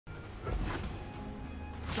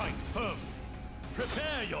foe.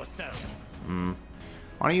 Prepare yourself. Why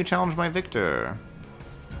don't you challenge my Viktor?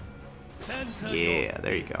 Center Yeah,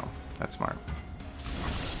 there you go. That's smart.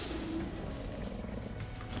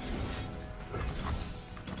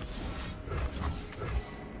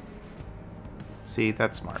 See,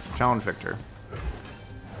 that's smart. Challenge Viktor.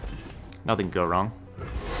 Nothing can go wrong.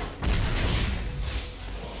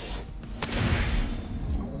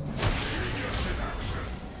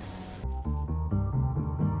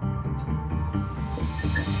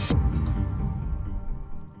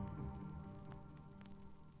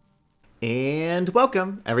 And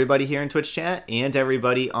welcome everybody here in Twitch chat and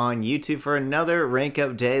everybody on YouTube for another rank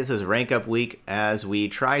up day. This is rank up week as we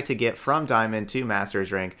try to get from Diamond to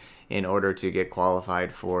Masters rank in order to get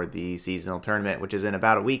qualified for the seasonal tournament, which is in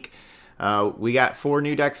about a week. We got 4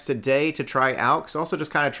 new decks today to try out. Cause also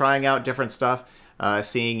just kind of trying out different stuff,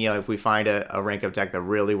 seeing if we find a rank up deck that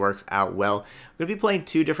really works out well. We're gonna be playing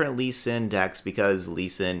 2 different Lee Sin decks because Lee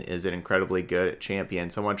Sin is an incredibly good champion.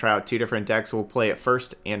 So I want to try out 2 different decks. We'll play it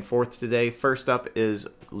first and fourth today. First up is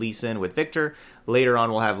Lee Sin with Viktor. Later on,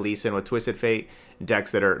 we'll have Lee Sin with Twisted Fate.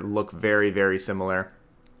 Decks that look very, very similar.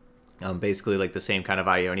 Basically like the same kind of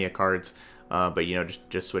Ionia cards, but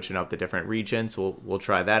just switching up the different regions. We'll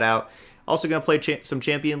try that out. Also gonna play some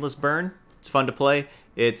championless burn. It's fun to play.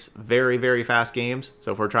 It's very, very fast games.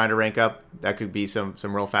 So if we're trying to rank up, that could be some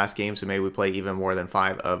real fast games. So maybe we play even more than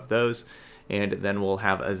 5 of those. And then we'll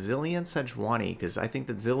have a Zilean Sejuani, because I think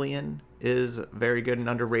that Zilean is very good and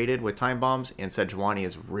underrated with time bombs, and Sejuani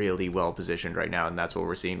is really well positioned right now, and that's what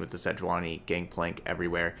we're seeing with the Sejuani Gangplank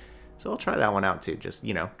everywhere. So I'll try that one out too. Just,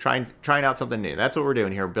 trying out something new. That's what we're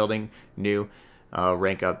doing here, building new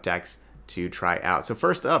rank up decks to try out. So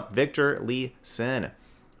first up, Viktor Lee Sin.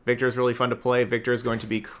 Viktor is really fun to play. Viktor is going to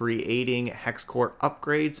be creating Hex Core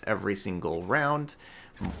upgrades every single round.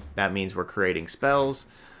 That means we're creating spells.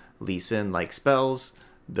 Lee Sin like spells.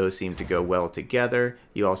 Those seem to go well together.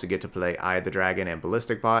 You also get to play Eye of the Dragon and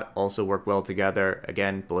Ballistic Bot. Also work well together.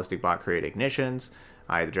 Again, Ballistic Bot create ignitions.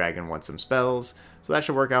 Eye of the Dragon wants some spells. So that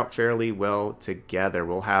should work out fairly well together.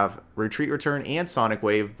 We'll have Retreat Return and Sonic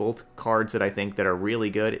Wave, both cards that I think that are really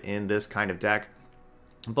good in this kind of deck.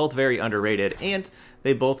 Both very underrated, and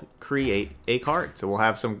they both create a card. So we'll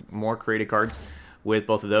have some more created cards with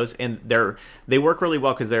both of those, and they work really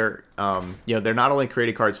well because they're they're not only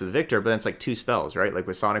created cards for the Viktor, but then it's like 2 spells, right? Like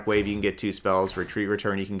with Sonic Wave, you can get 2 spells. Retreat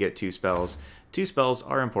Return, you can get 2 spells. 2 spells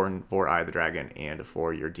are important for Eye of the Dragon and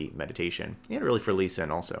for your Deep Meditation, and really for Lee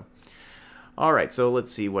Sin also. Alright, so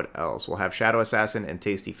let's see what else. We'll have Shadow Assassin and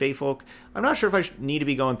Tasty Faefolk. I'm not sure if I need to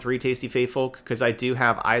be going 3 Tasty Faefolk, because I do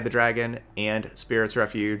have Eye of the Dragon and Spirit's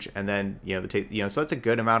Refuge, and then, so that's a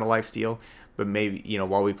good amount of lifesteal. But maybe,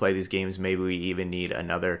 while we play these games, maybe we even need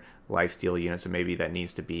another lifesteal unit, so maybe that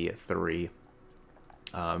needs to be 3.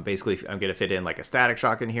 Basically, I'm going to fit in like a Static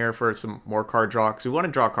Shock in here for some more card draw, because we want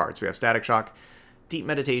to draw cards. We have Static Shock, Deep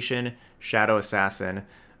Meditation, Shadow Assassin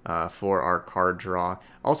for our card draw.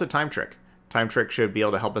 Also, Time Trick. Time Trick should be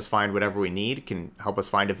able to help us find whatever we need. Can help us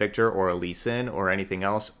find a Viktor or a Lee Sin or anything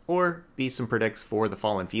else, or be some predicts for the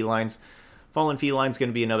Fallen Felines. Fallen Felines going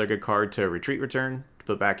to be another good card to Retreat Return, to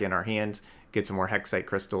put back in our hands, get some more Hexite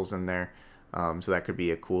crystals in there. So that could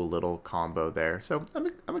be a cool little combo there. So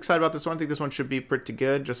I'm excited about this one. I think this one should be pretty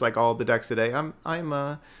good, just like all the decks today. I'm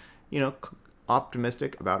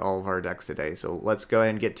optimistic about all of our decks today. So let's go ahead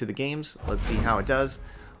and get to the games. Let's see how it does.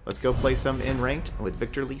 Let's go play some in ranked with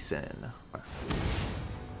Viktor Lee Sin.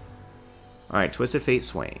 Alright, Twisted Fate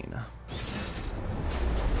Swain.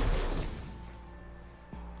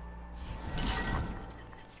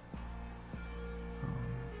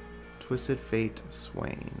 Twisted Fate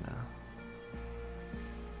Swain.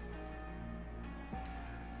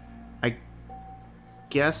 I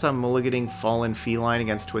guess I'm mulliganing Fallen Feline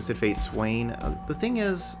against Twisted Fate Swain. The thing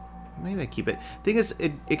is, maybe I keep it. The thing is,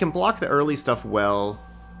 it can block the early stuff well,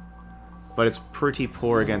 but it's pretty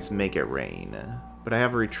poor against Make It Rain. But I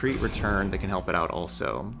have a Retreat Return that can help it out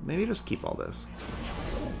also. Maybe just keep all this.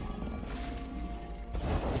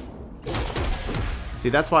 See,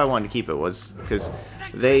 that's why I wanted to keep it, was because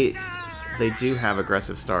they do have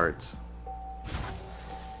aggressive starts.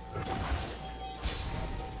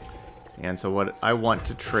 And so what I want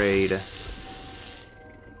to trade...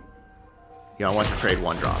 I want to trade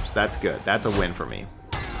 1-drops. That's good. That's a win for me.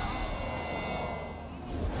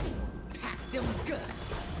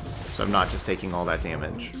 So I'm not just taking all that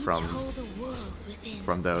damage from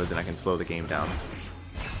those, and I can slow the game down.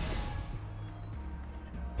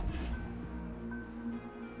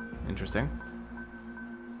 Interesting.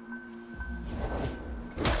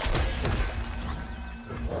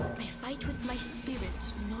 I fight with my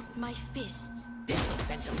spirit, not my fists. This'll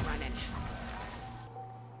send them running.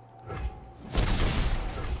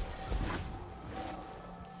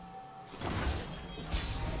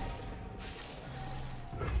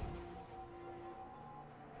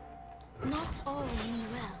 Not all mean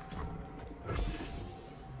well.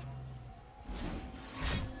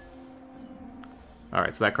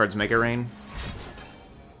 Alright, so that card's Mega Rain.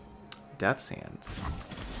 Death's Hand.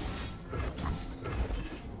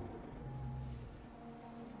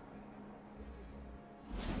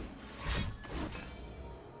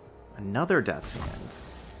 Another Death's Hand.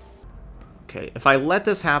 Okay, if I let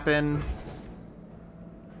this happen...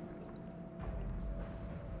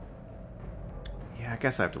 Yeah, I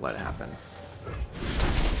guess I have to let it happen.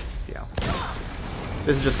 Yeah.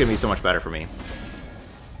 This is just going to be so much better for me.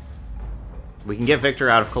 We can get Viktor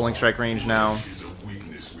out of Culling Strike range now.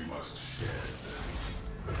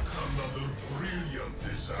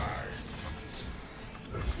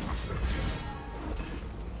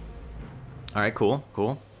 Alright, cool,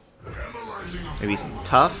 cool. Maybe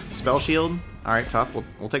tough? Spell Shield? Alright, tough.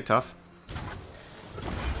 We'll take tough.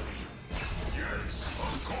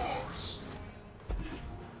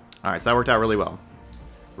 Alright, so that worked out really well.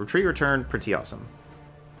 Retreat return, pretty awesome.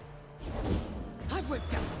 I've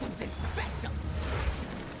whipped out something special.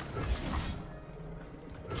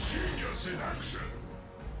 Genius in action.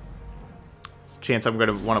 Chance I'm going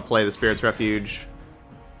to want to play the Spirit's Refuge.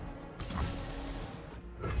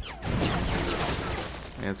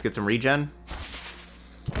 And let's get some regen.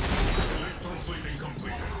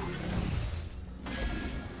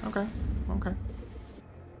 Okay, okay.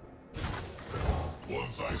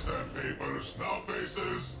 Once I stamp papers, now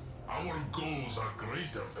faces. Our goals are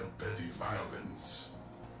greater than petty violence.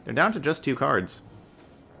 They're down to just 2 cards.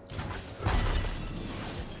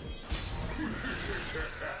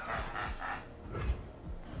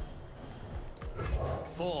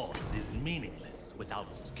 Force is meaningless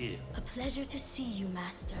without skill. A pleasure to see you,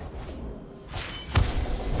 Master.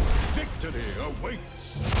 Victory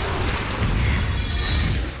awaits.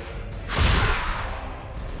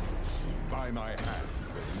 By my hand,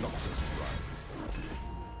 the Noxus rise.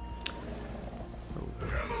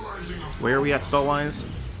 Where are we at spell-wise?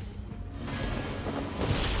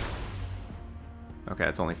 Okay,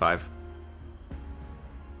 it's only 5.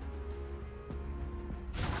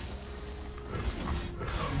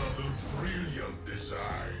 Another brilliant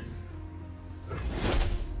design.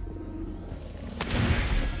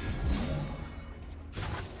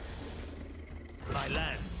 My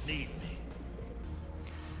lands need me.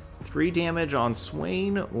 3 damage on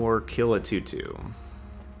Swain or kill a 2/2?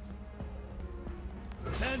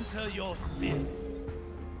 Center your spirit.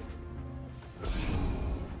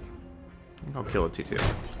 I'll kill a 2/2.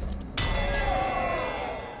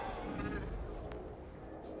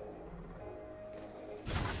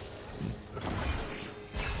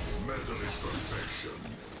 Mentalist perfection.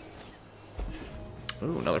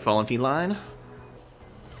 Ooh, another Fallen Feline.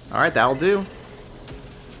 Alright, that'll do.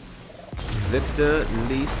 Viktor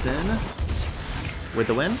Lee Sin with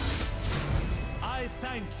the win. I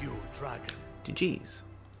thank you, dragon. GG's.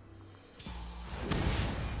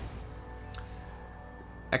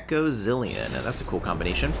 Ekko Zilean. That's a cool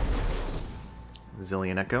combination.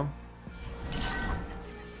 Zilean Ekko.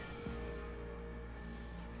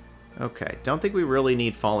 Okay, don't think we really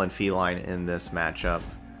need Fallen Feline in this matchup.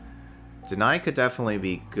 Deny could definitely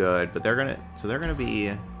be good, but they're gonna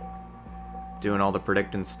be doing all the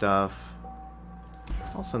predicting stuff.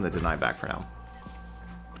 I'll send the Deny back for now.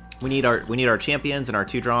 We need our champions and our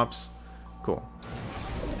 2 drops. Cool.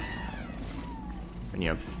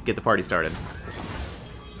 And get the party started.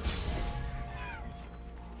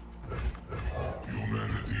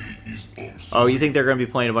 Oh, you think they're going to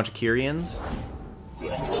be playing a bunch of Kyrians?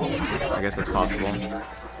 I guess that's possible.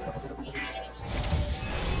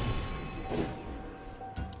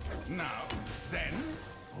 Now, then,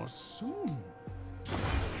 or soon.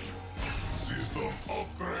 System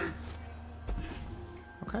upgrade.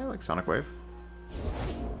 Okay, I like Sonic Wave.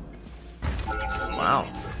 Wow.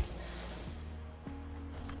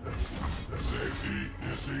 Safety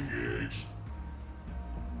disengaged.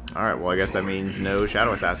 Alright, well I guess that means no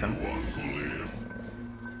Shadow Assassin. Want to live.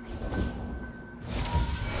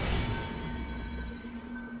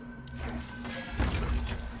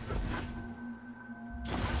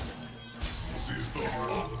 System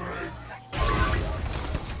upgrade.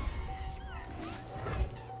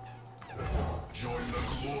 Join the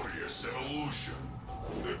glorious evolution.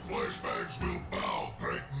 The flashbacks will bow,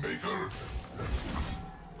 great maker.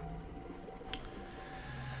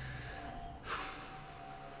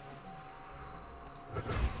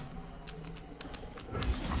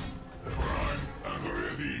 Prime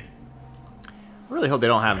I really hope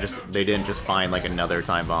they didn't just find like another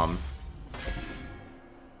time bomb.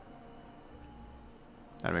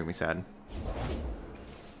 That'd make me sad.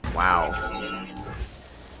 Wow.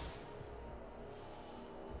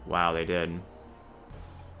 Wow, they did.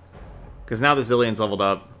 Because now the Zilean's leveled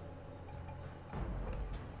up.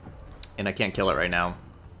 And I can't kill it right now.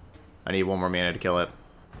 I need one more mana to kill it.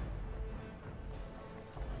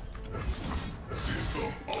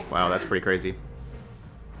 Wow, that's pretty crazy.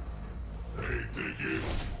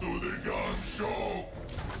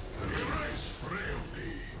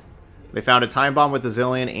 They found a time bomb with the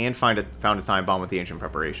Zilean and found a time bomb with the Ancient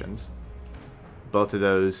Preparations. Both of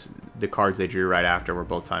those, the cards they drew right after, were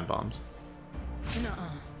both time bombs. Nuh-uh.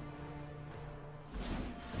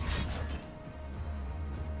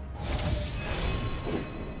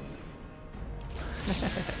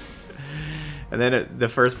 And then the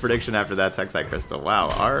first prediction after that's Hexite Crystal. Wow,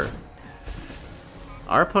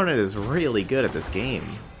 our opponent is really good at this game.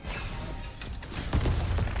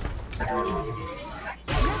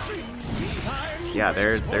 Yeah,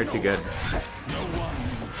 they're too good.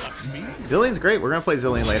 Zilean's great. We're gonna play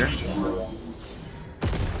Zilean later.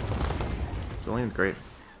 Zilean's great.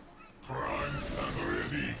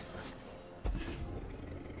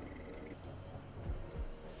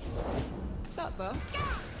 What's up, bro?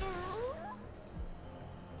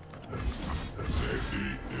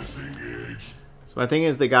 So my thing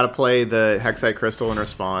is they gotta play the Hexite Crystal in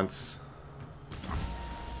response.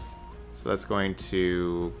 So that's going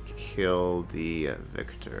to kill the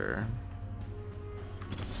Viktor.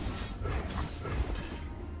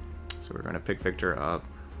 So we're going to pick Viktor up.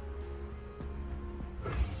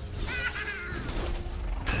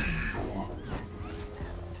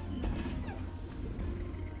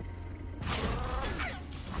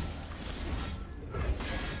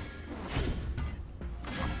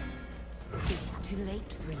 It's too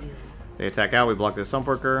late for you. They attack out, we block the Sump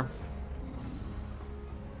Worker.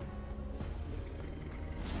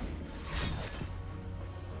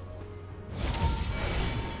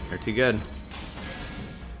 They're too good.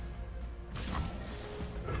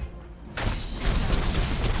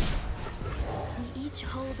 We each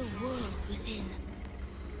hold a world within.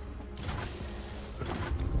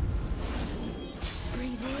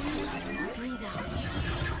 Breathe in, breathe out.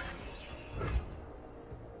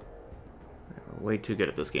 We're way too good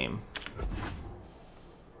at this game.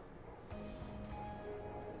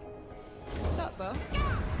 What's up, bro?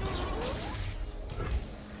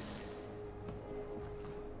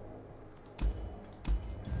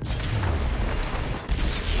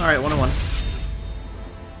 Alright, 1-1.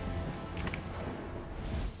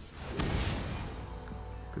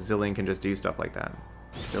 Because Zilean can just do stuff like that.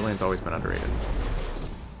 Zilean's always been underrated.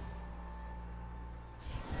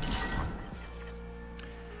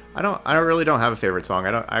 I really don't have a favorite song.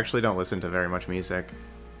 I actually don't listen to very much music,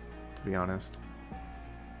 to be honest.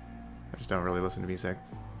 I just don't really listen to music.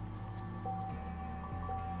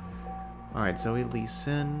 Alright, Zoe Lee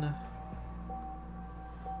Sin.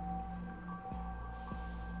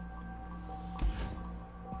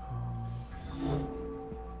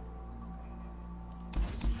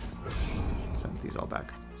 Send these all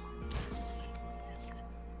back.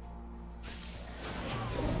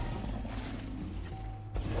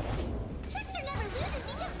 Trickster never loses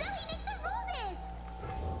because Zoe makes the roses!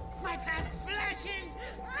 My past flashes!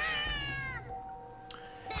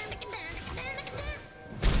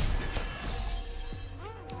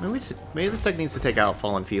 Maybe this deck needs to take out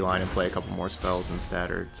Fallen Feline and play a couple more spells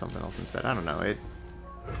instead, or something else instead. I don't know. I'm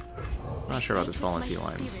not sure about this Fallen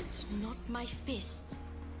Feline. Not my fists.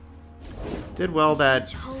 Did well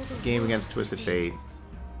that game against Twisted Fate.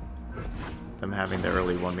 Them having the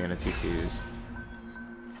early 1-mana 2/2s.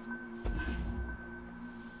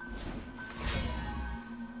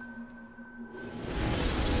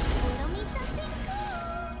 Tell me something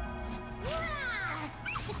cool!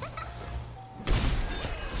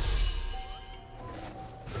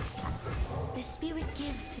 The spirit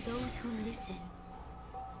gives to those who listen.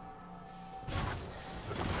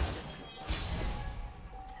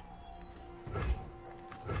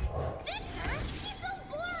 Viktor? He's so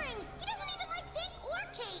boring! He doesn't even like cake or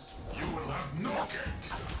cake! You will have no cake.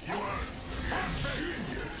 You are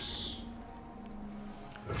genius.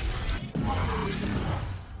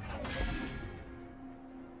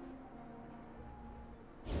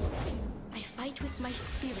 I fight with my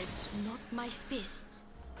spirit, not my fists.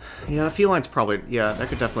 Yeah, the Feline's probably... Yeah, I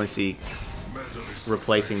could definitely see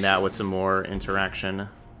replacing that with some more interaction.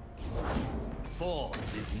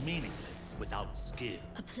 Force is meaningless without skill.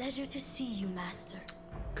 A pleasure to see you, Master.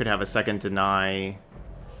 Could have a second Deny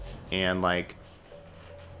and, like,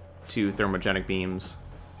 2 Thermogenic Beams.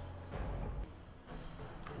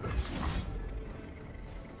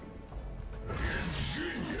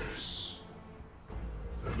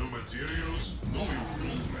 materials, no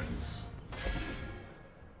improvements.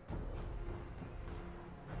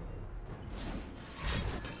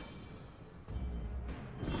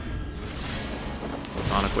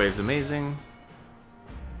 Sonic Wave's amazing.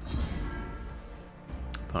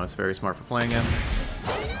 Opponent's very smart for playing it.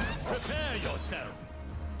 Prepare yourself.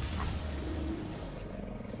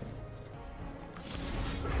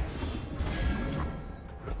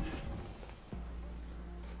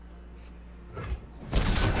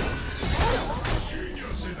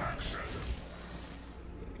 Genius in action.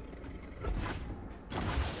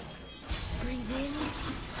 Breathe in,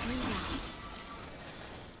 breathe out.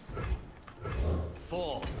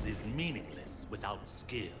 Force is meaningless without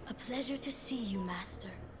skill. A pleasure to see you, Master.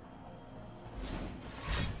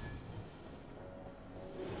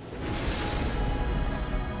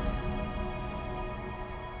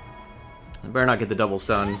 I better not get the double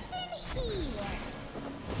stun. What's in here?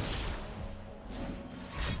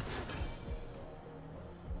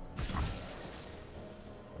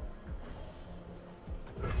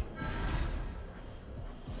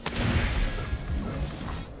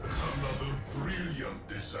 Another brilliant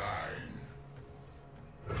design.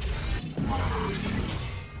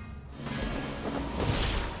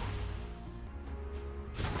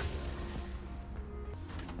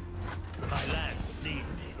 My lands need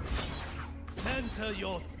me. Center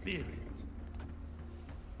your spirit.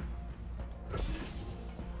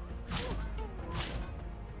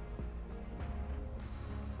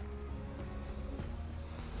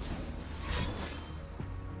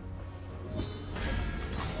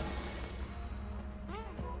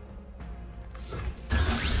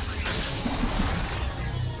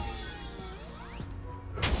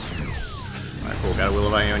 Alright, cool. Got a Will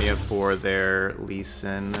of Ionia for their Lee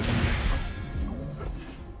Sin.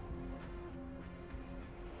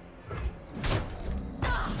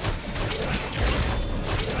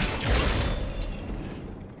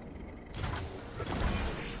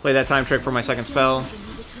 Play that time trick for my second spell.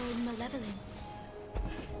 Inhibitory malevolence.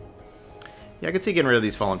 Yeah, I could see getting rid of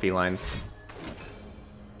these fallen felines.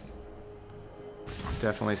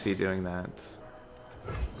 Definitely see doing that.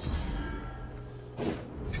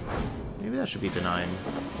 Maybe that should be denying.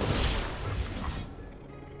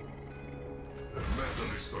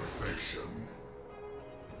 Metal is perfection.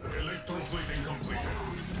 Electroplating completed.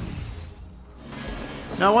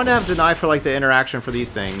 Now I want to have deny for like the interaction for these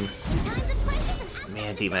things. Times of crisis and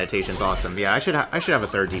Man, deep meditation's awesome. Yeah, I should have a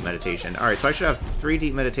third deep meditation. All right, so I should have 3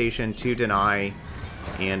 deep meditation, 2 deny,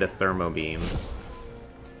 and a thermo beam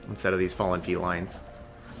instead of these fallen felines.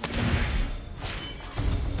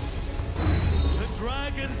 The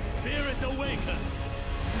dragon spirit awakens.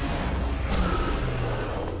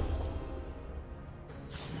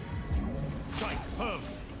 Strike firmly.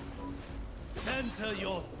 Center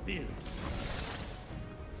your spirit.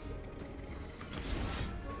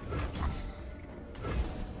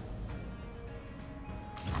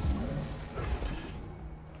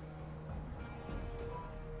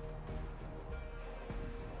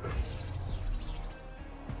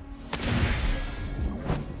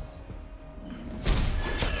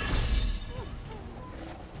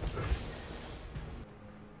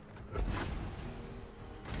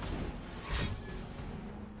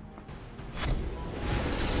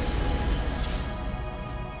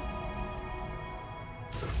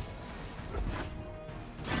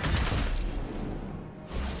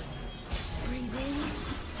 breathe in,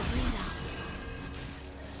 breathe out.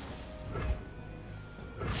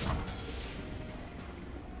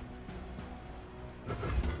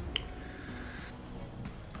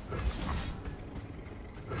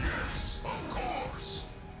 Yes, of course.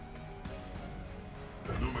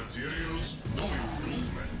 No materials, no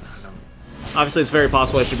improvements. Obviously, it's very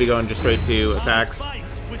possible I should be going just straight to attacks Fight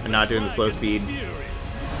with and not doing the slow dragon's speed. fury.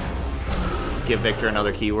 Give Viktor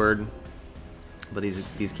another keyword. But these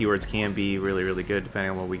keywords can be really, really good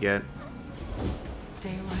depending on what we get.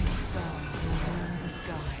 Daylight star will burn the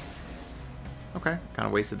skies. Okay, kind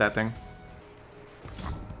of wasted that thing.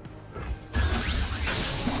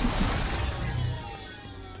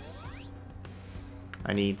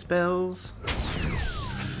 I need spells.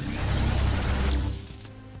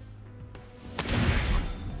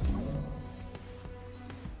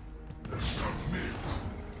 Submit.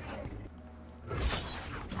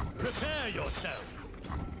 Prepare yourself.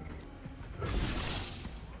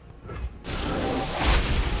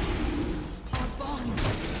 Our bond.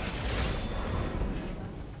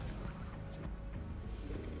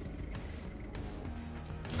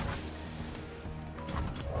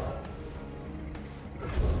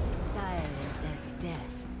 Silence.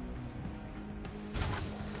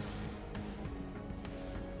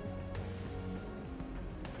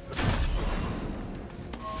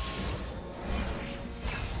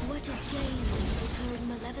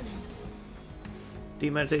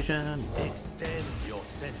 Deep meditation. Extend your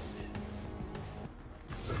senses.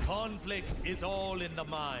 Conflict is all in the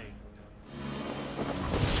mind.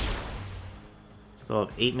 Still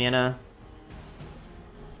have 8 mana.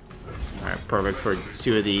 Alright, perfect for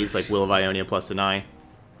 2 of these, like Will of Ionia plus Deny.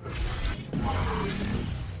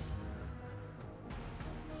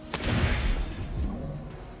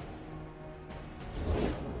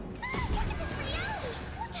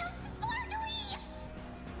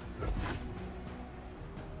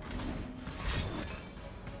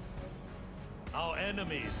 Our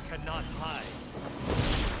enemies cannot hide.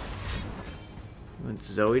 Want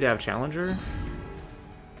Zoe to have Challenger?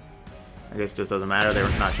 I guess it just doesn't matter, they were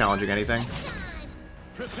not challenging anything.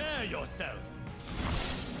 Prepare yourself.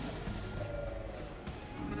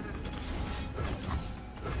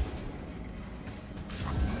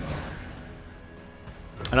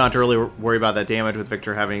 I don't have to really worry about that damage with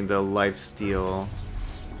Viktor having the lifesteal.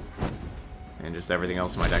 And just everything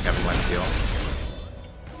else in my deck having lifesteal.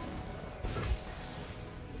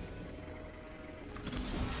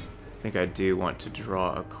 I think I do want to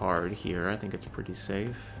draw a card here. I think it's pretty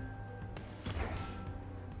safe.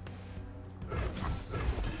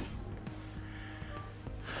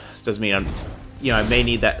 This doesn't mean I'm, you know, I may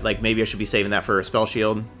need that, like maybe I should be saving that for a spell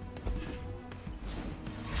shield.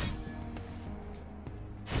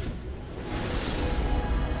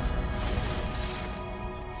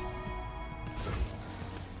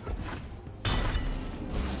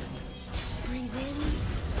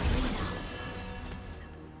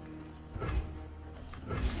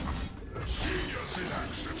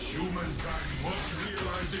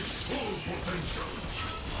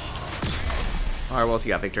 Alright, what else you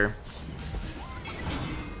got, Viktor?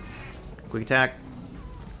 Quick attack.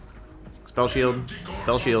 Spell shield.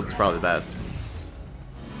 Spell shield's probably the best.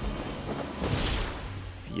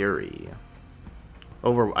 Fury.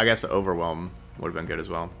 I guess Overwhelm would have been good as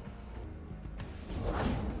well.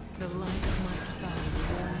 The light of my star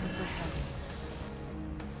warms the heavens.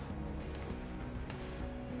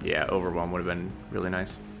 Yeah, Overwhelm would have been really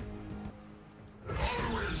nice.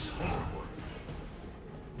 Always forward.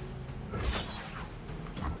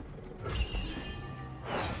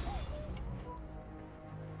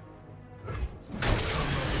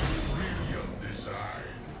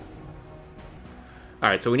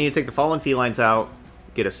 Alright, so we need to take the Fallen Felines out,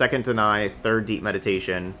 get a second Deny, third Deep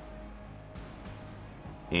Meditation,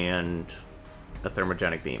 and a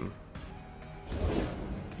Thermogenic Beam.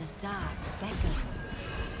 The dark beckons.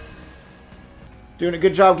 Doing a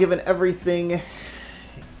good job giving everything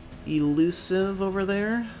elusive over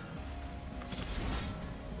there.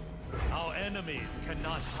 Our enemies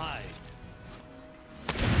cannot hide.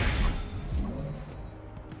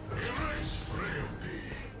 Erase frailty.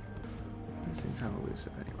 These things have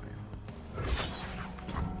elusive anyway.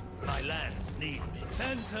 My lands need me.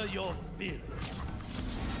 Center your spirit.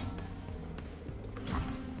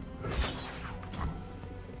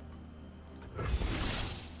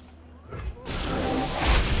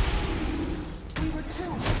 We were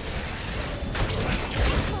two.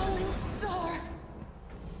 Falling star.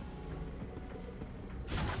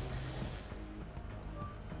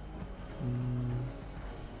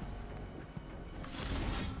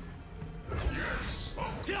 Yes.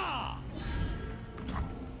 Oh, Yeah!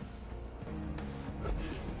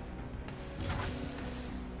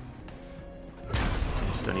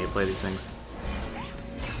 Just don't need to play these things.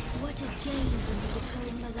 What is gained when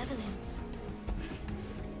you become malevolence?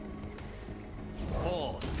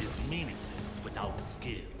 Force is meaningless without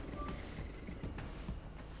skill.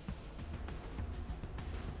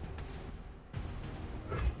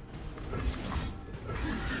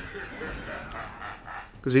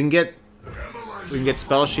 Because we can get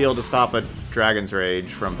Spell Shield to stop a Dragon's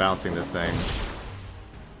Rage from bouncing this thing.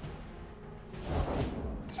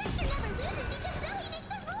 Chester never loses because Zoe makes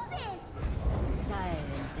the roses!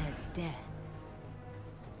 Silent as death.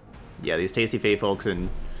 Yeah, these Tasty Fey folks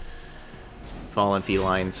and Fallen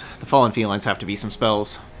Felines. The Fallen Felines have to be some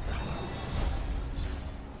spells.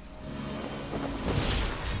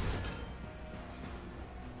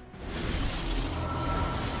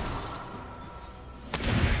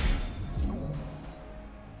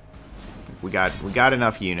 We got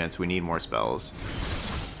enough units. We need more spells.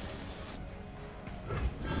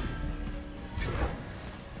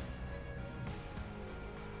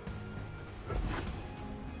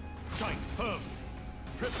 Strike firm.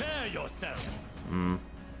 Prepare yourself. Why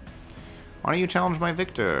don't you challenge my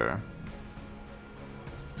Viktor?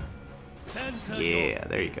 Center Yeah, your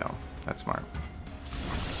there you go. That's smart.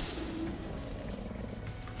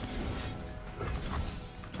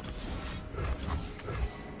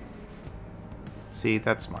 See,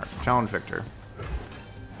 that's smart. Challenge Viktor.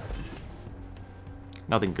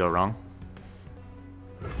 Nothing can go wrong.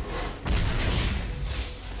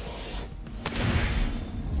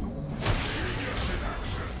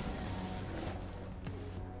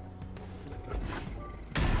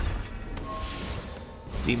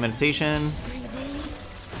 Deep meditation.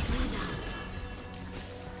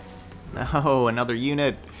 No, another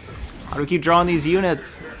unit. How do we keep drawing these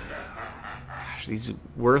units? Gosh, these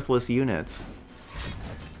worthless units.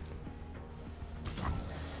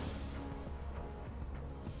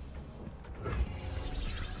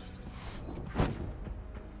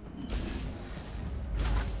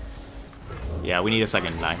 Yeah, we need a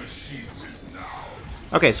second deny.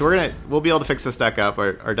 Okay, so we'll be able to fix this deck up.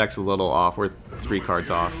 Our deck's a little off. We're 3 cards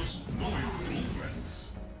off.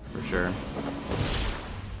 For sure.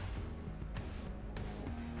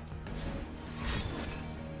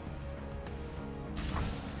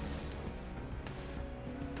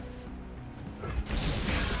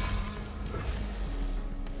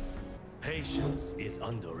 Patience is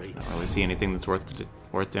underrated. I don't really see anything that's worth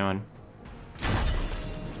doing.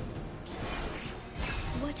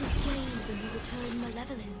 What is gained when you return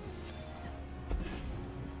malevolence?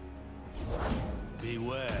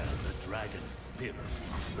 Beware the dragon spirit.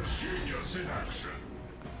 Genius in action.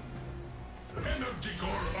 Energy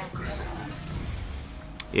core upgrade.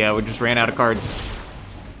 Yeah, we just ran out of cards.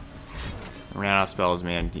 Ran out of spells,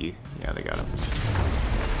 man. Yeah, they got them.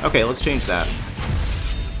 Okay, let's change that.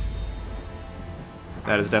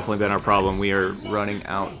 That has definitely been our problem. We are running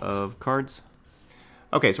out of cards.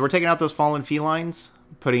 Okay, so we're taking out those fallen felines,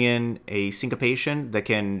 putting in a syncopation that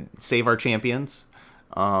can save our champions,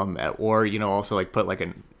 or, you know, also like put like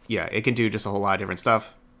yeah, it can do just a whole lot of different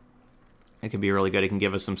stuff. It can be really good. It can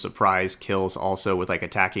give us some surprise kills also with like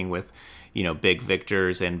attacking with, you know, big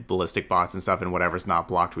victors and ballistic bots and stuff, and whatever's not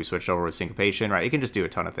blocked we switch over with syncopation, right? It can just do a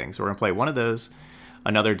ton of things. So we're gonna play one of those,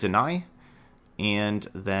 another deny, and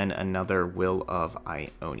then another Will of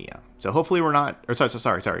Ionia. So hopefully we're not, or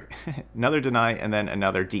sorry. Another deny and then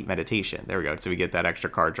another deep meditation. There we go. So we get that extra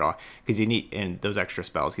card draw because you need, in those extra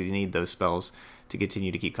spells, because you need those spells to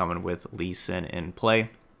continue to keep coming with Lee Sin in play.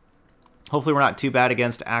 Hopefully we're not too bad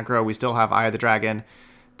against aggro. We still have Eye of the Dragon,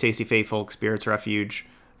 Tasty Faithful, Spirit's Refuge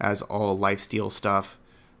as all lifesteal stuff.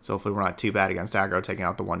 So hopefully we're not too bad against aggro, taking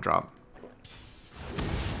out the 1-drop.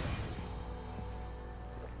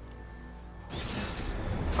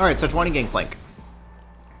 Alright, Sejuani Gangplank.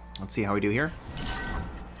 Let's see how we do here.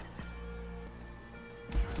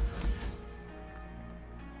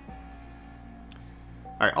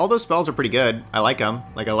 Alright, all those spells are pretty good. I like them.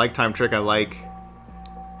 Like, I like Time Trick, I like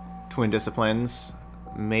Twin Disciplines.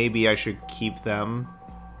 Maybe I should keep them.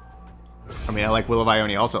 I mean, I like Will of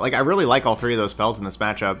Ionia also. Like, I really like all 3 of those spells in this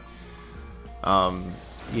matchup.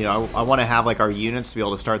 You know, I want to have, like, our units to be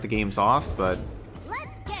able to start the games off, but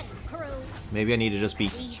Let's get it, crew. maybe I need to just be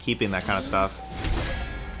keeping that kind of stuff.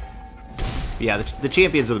 But yeah, the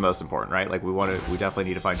champions are the most important, right? Like, we definitely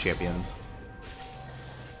need to find champions.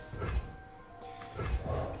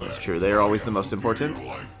 That's true. They are always the most important.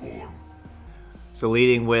 So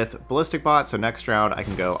leading with Ballistic Bot, so next round I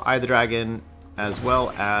can go Eye of the Dragon, as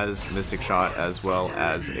well as Mystic Shot, as well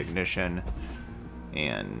as Ignition,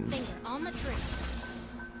 and... Think on the tree.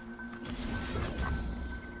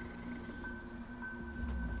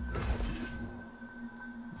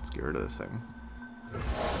 Let's get rid of this thing.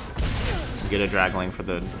 Get a Dragling for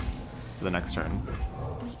the next turn.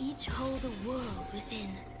 We each hold a world within.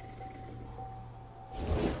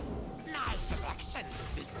 My selection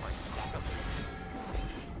speaks for itself.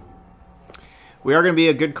 We are going to be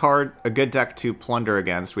a good deck to plunder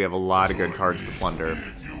against. We have a lot of good cards to plunder.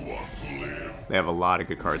 They have a lot of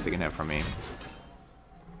good cards they can hit from me.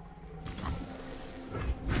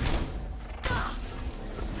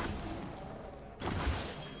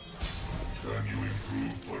 Can you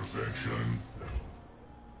improve perfection?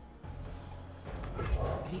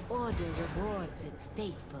 The order rewards its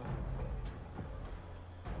faithful.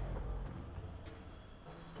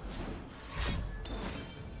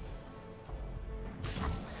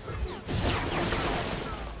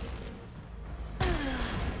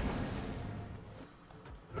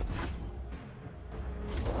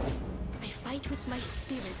 I fight with my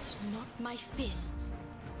spirit, not my fists.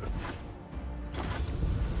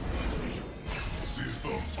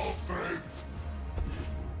 System upgrade.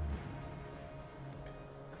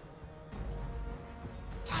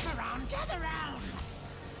 Gather round, gather round.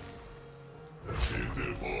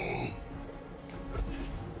 Pitiful.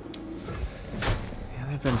 Yeah,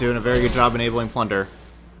 they've been doing a very good job enabling plunder.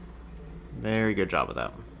 Very good job with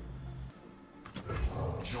that.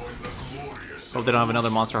 Join the glorious. Hope they don't have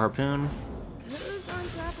another Monster Harpoon. Who's on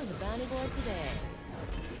top of the bounty board today?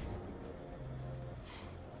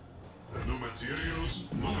 materials,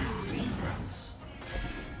 no improvements.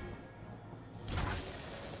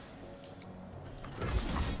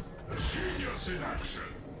 Genius in action.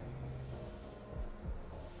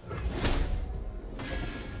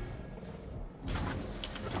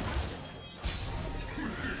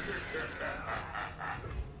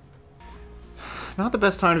 Not the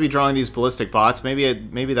best time to be drawing these ballistic bots.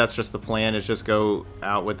 Maybe that's just the plan, is just go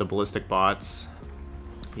out with the ballistic bots.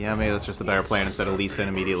 Yeah, maybe that's just a better plan instead of Lee Sin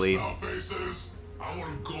immediately. Our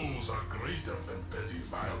goals are greater than petty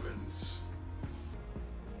violence.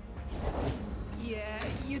 Yeah,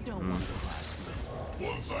 you don't want to last me.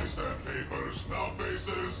 Once I stamp papers, now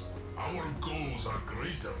faces. Our goals are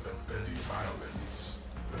greater than petty violence.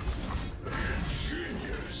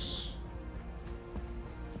 Ingenious.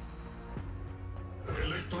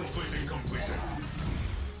 Electroplating completed.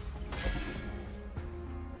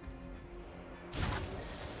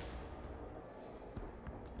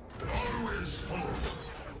 Always forward.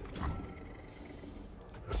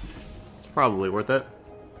 It's probably worth it.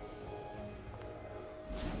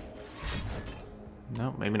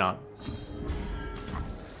 No, maybe not.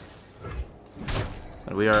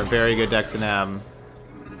 So we are a very good deck to nab.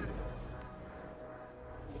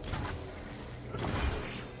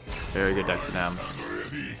 Very good deck to nab.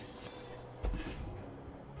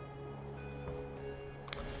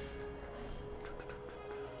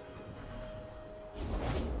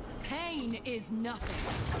 Pain is nothing.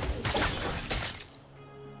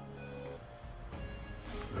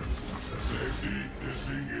 Safety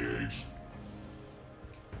disengaged.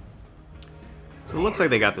 So it looks like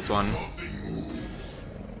they got this one. Nothing moves.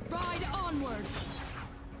 Ride onward.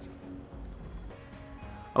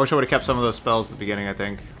 I wish I would have kept some of those spells at the beginning, I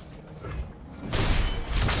think.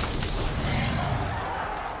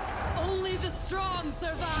 Only the strong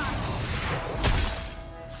survive.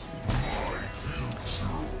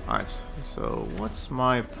 Alright, so what's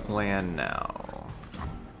my plan now?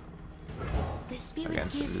 The spirit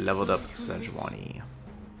Against gives leveled up those who listen. Sejuani.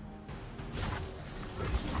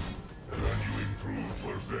 Can you improve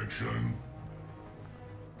perfection?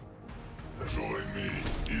 Join me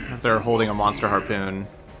If they're holding a monster harpoon.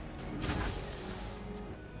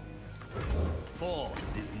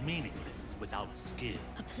 Force is meaningless without skill.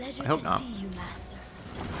 A pleasure I hope to not. see you, Master.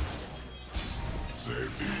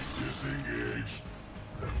 Safety disengaged.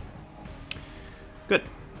 Good.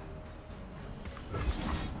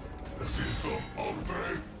 System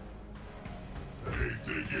upgrade.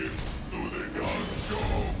 Take it to the gun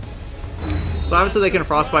show. So obviously they can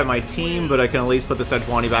frostbite my team, but I can at least put the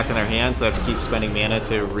Sejuani back in their hands, so I have to keep spending mana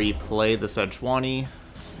to replay the Sejuani.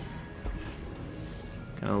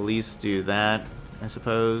 Can at least do that, I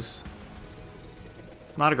suppose.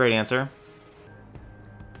 It's not a great answer.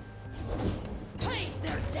 Paint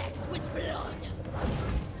their decks with blood.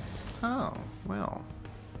 Oh, well.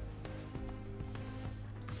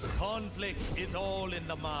 Conflict is all in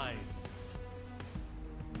the mind.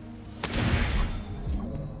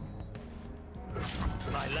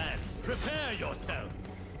 My lands, prepare yourself.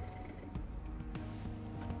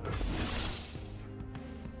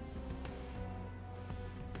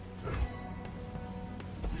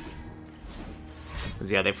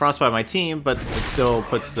 Because yeah, they frostbite my team, but it still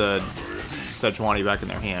puts the Sejuani back in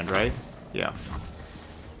their hand, right? Yeah.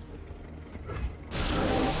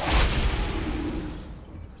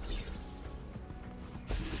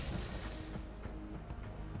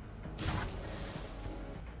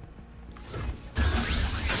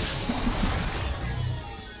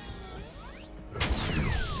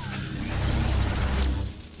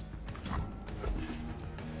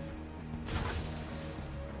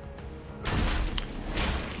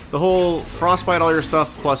 The whole frostbite all your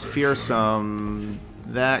stuff plus fearsome,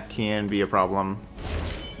 that can be a problem.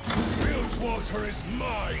 Bilgewater is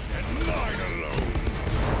mine and mine alone.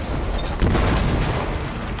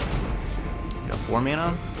 You got 4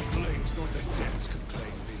 mana? The flames, not the depths, can claim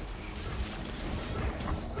me.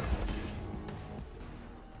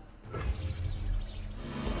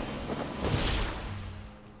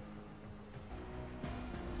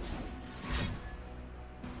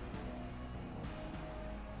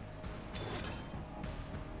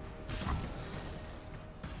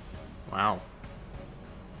 Wow.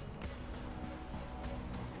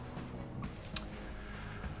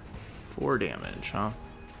 Four damage, huh?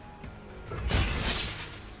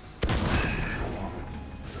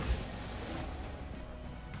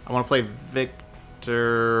 I want to play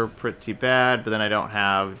Viktor pretty bad, but then I don't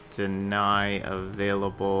have Deny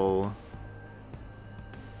available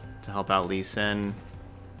to help out Lee Sin.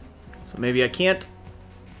 So maybe I can't.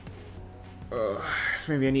 So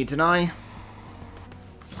maybe I need Deny.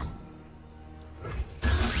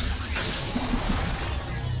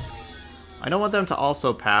 I don't want them to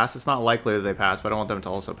also pass. It's not likely that they pass, but I don't want them to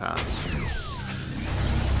also pass.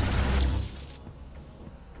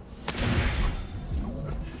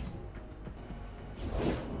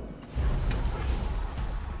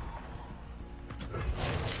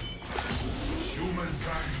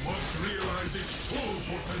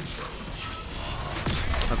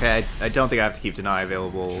 Okay, I don't think I have to keep Deny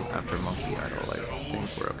available after Monkey Idol. I think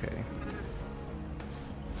we're okay.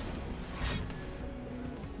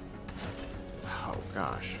 Oh,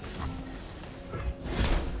 gosh.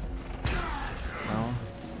 Well,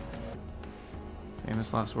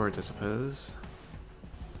 famous last words, I suppose.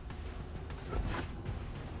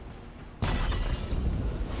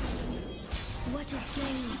 What is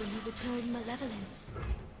gained when you return malevolence?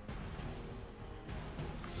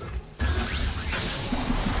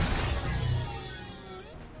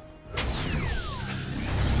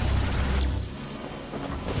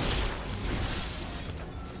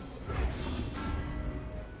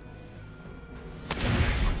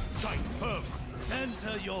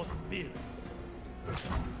 Center your spirit.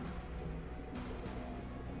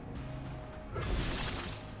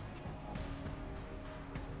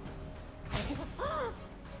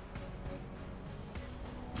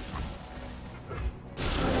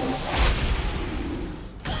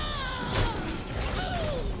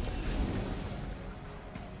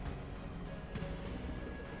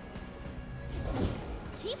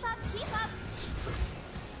 Keep up, keep up!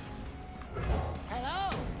 Hello!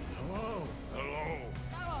 Hello. Hello.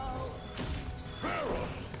 Hello!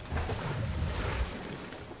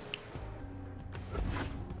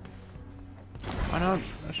 Why not?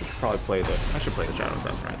 I should probably play the. I should play the Shadow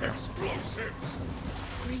Assassin right there. Explosives.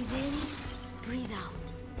 Breathe in, breathe out.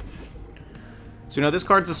 So you know this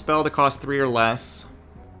card's a spell that costs 3 or less.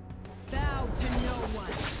 Bow to no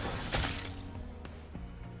one.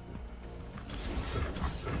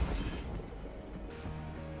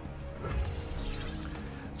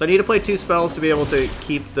 So I need to play 2 spells to be able to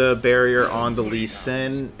keep the barrier on the Lee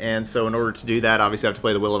Sin, and so in order to do that, obviously I have to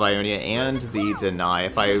play the Will of Ionia and the Deny.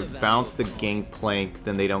 If I bounce the Gangplank,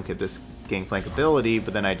 then they don't get this Gangplank ability,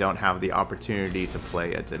 but then I don't have the opportunity to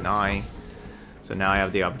play a Deny. So now I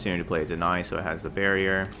have the opportunity to play a Deny, so it has the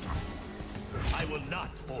barrier. I will not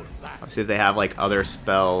hold back. Obviously if they have like other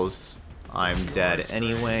spells, I'm dead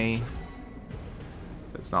anyway.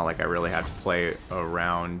 So it's not like I really have to play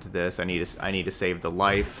around this. I need to save the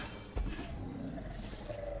life.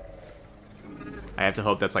 I have to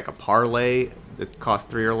hope that's like a parlay that costs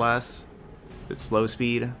 3 or less. It's slow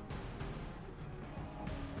speed.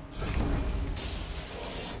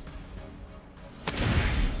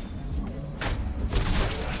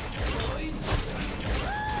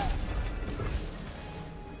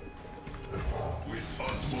 With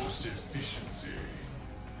utmost efficiency.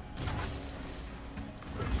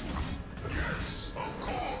 Yes, of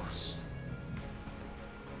course.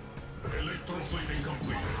 Electroplating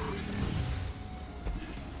completed.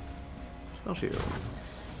 Spell shield.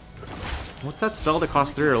 What's that spell that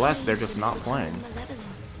costs 3 or less they're just not playing?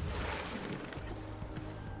 Malevolence.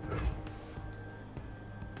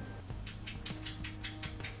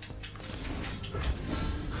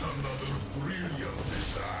 Another brilliant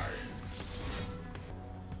design.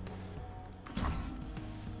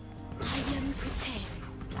 I am prepared.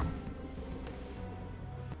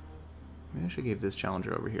 Maybe I should give this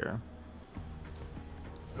challenger over here.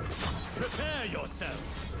 Prepare yourself.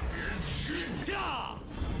 Yeah.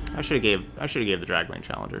 I should have gave the Drag Lane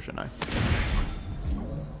challenger, shouldn't I?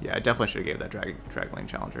 Yeah, I definitely should have gave that drag Lane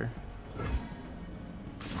challenger.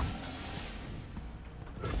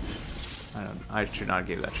 I should not have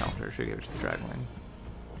gave that challenger. I should have gave it to the Drag Lane.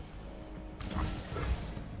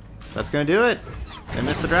 That's gonna do it. I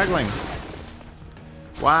missed the Drag Lane.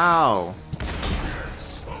 Wow.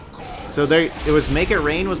 So it was Make It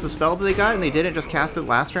Rain was the spell that they got, and they didn't just cast it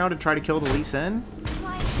last round to try to kill the Lee Sin?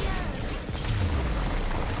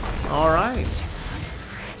 Alright.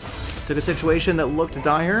 Took a situation that looked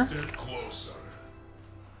dire, Step closer.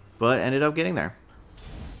 but ended up getting there.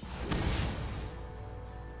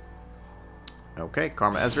 Okay,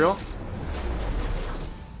 Karma Ezreal.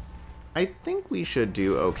 I think we should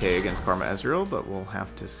do okay against Karma Ezreal, but we'll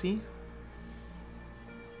have to see.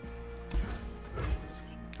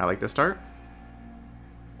 I like this start.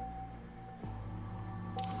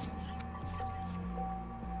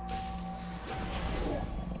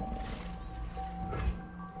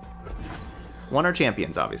 Want our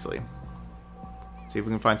champions, obviously. See if we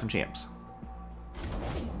can find some champs.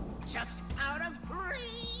 Just out of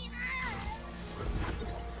reach.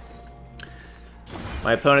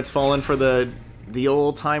 My opponent's fallen for the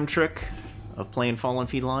old time trick of playing Fallen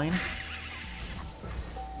Feline.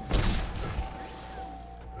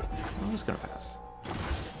 just gonna pass.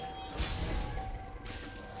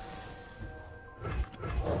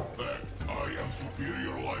 That I am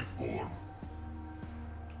superior life form.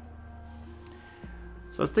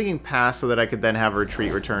 So I was thinking pass so that I could then have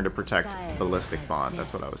retreat return to protect Ballistic Font.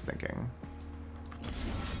 That's what I was thinking.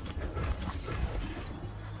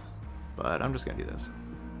 But I'm just gonna do this.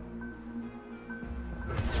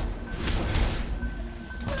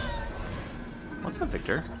 What's up,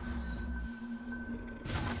 Viktor?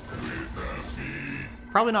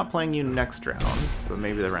 Probably not playing you next round, but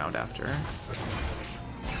maybe the round after. Can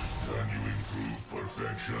you improve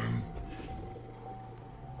perfection?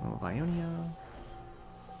 Oh, Ionia.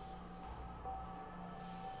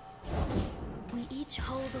 We each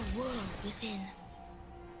hold a world within.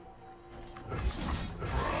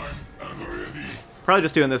 I'm ready. Probably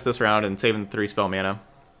just doing this round and saving 3 spell mana.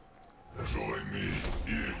 Join me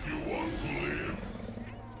if you want to live.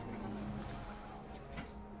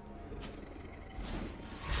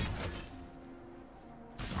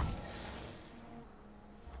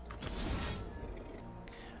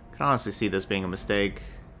 I can honestly see this being a mistake.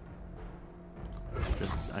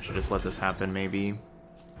 I should just let this happen, maybe.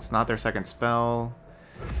 It's not their second spell.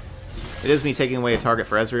 It is me taking away a target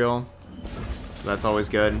for Ezreal, so that's always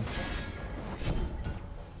good.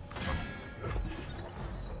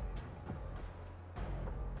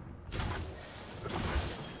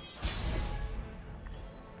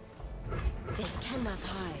 They cannot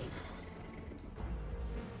hide.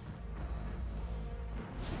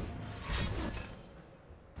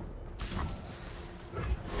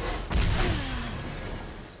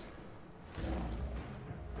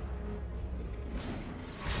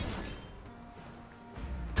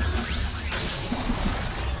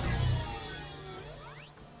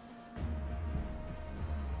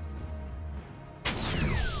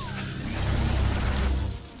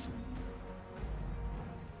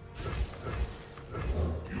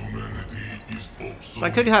 So I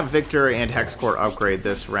could have Viktor and Hexcore upgrade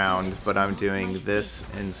this round, but I'm doing this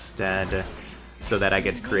instead so that I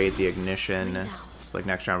get to create the ignition. So like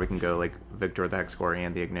next round we can go like Viktor with the Hexcore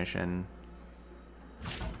and the ignition.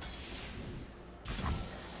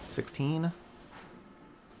 16?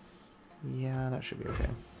 Yeah, that should be okay.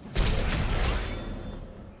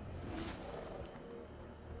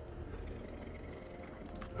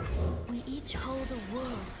 We each hold a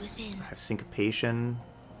world within. I have Syncopation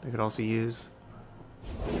they could also use.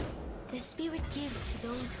 The spirit gives to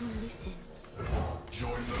those who listen.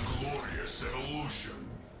 Join the glorious evolution.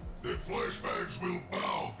 The flashbacks will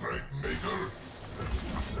bow, great maker.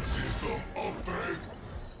 System upgrade.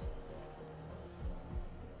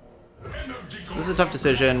 So this is a tough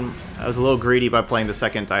decision. I was a little greedy by playing the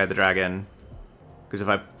second Eye of the Dragon. Because if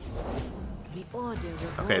I...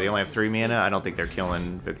 Okay, they only have 3 mana. I don't think they're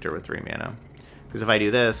killing Viktor with 3 mana. Because if I do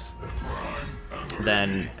this,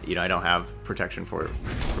 then, you know, I don't have protection for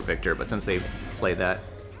Viktor. But since they played that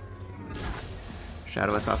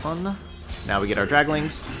Shadow Assassin, now we get our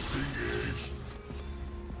Draglings.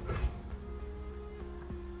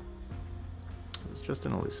 It's just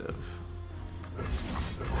an elusive.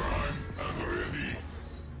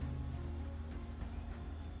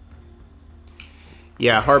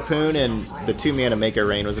 Yeah, Harpoon and the 2 mana Mega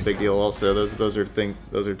Rain was a big deal also. Those are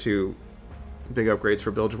 2 big upgrades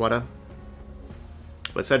for Bilgewater.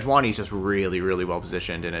 But Sejuani is just really, really well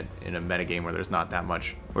positioned in a metagame where there's not that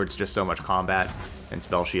much, where it's just so much combat and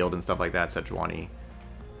spell shield and stuff like that. Sejuani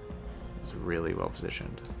is really well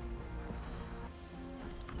positioned.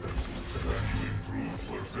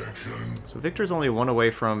 So Viktor's only 1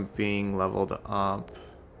 away from being leveled up.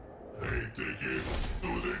 Hey, take it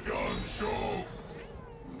to the gun show.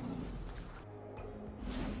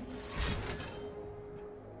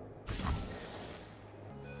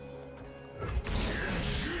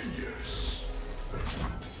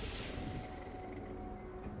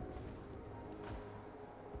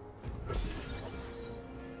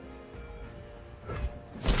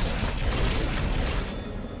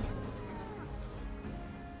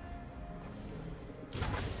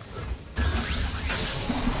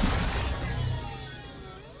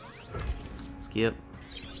 Skip.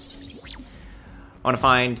 I want to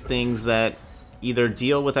find things that either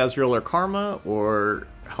deal with Ezreal or Karma, or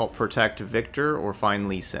help protect Viktor, or find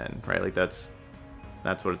Lee Sin, right? Like that's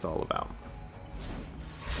what it's all about.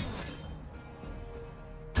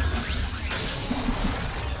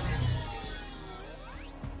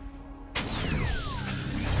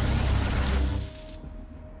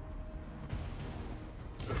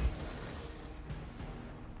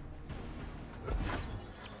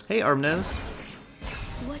 Hey, Armnose.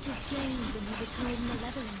 What is gained when you return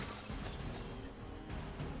malevolence?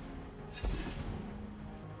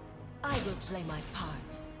 I I will play my part.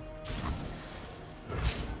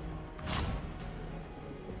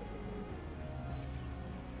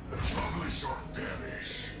 Publish or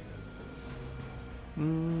perish.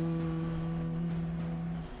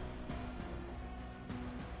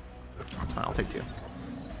 That's fine, I'll take 2.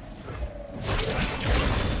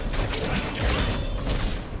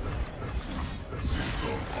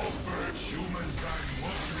 System operate. Humankind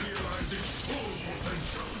must realize its full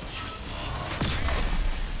potential.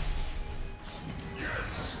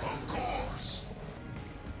 Yes, of course.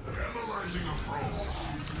 Analyzing approach.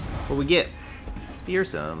 What we get?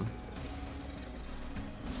 Fearsome.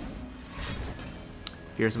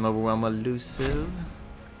 Fearsome, overwhelm, elusive.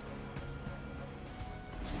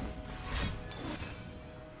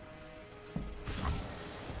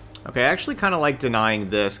 Okay, I actually kind of like denying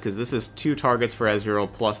this, because this is 2 targets for Ezreal,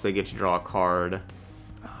 plus they get to draw a card.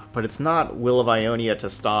 But it's not Will of Ionia to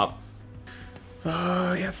stop.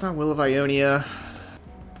 Yeah, it's not Will of Ionia.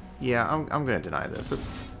 Yeah, I'm going to deny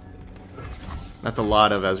this. That's a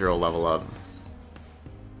lot of Ezreal level up.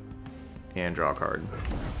 And draw a card.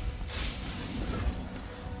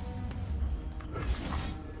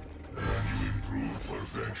 Can you improve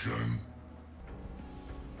perfection?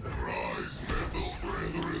 Rise, metal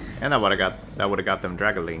brethren. And that would have got them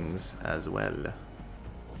Dragalings as well.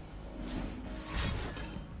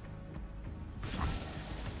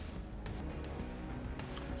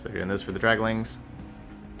 So doing this for the Dragalings.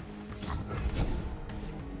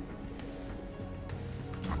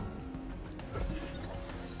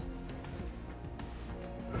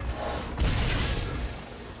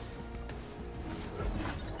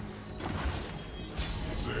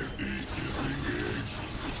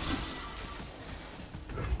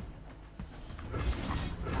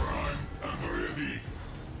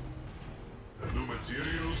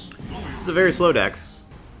 It's a very slow deck.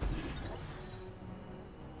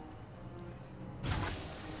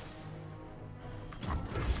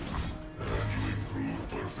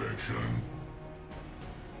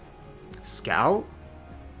 Scout?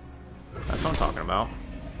 That's what I'm talking about.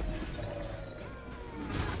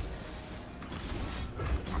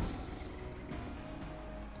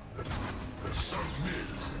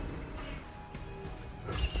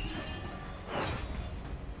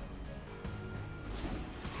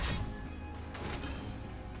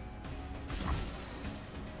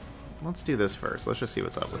 Let's do this first. Let's just see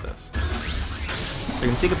what's up with this. So we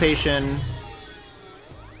can Syncopation.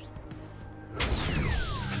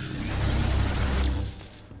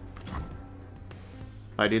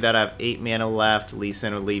 If I do that, I have 8 mana left. Lee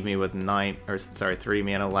Sin would leave me with 3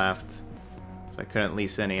 mana left. So I couldn't Lee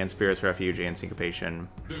Sin and Spirit's Refuge and Syncopation.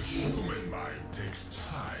 The human mind takes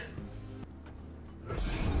time.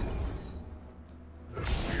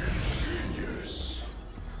 Ingenious.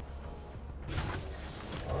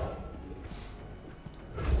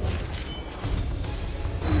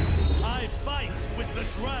 I fight with the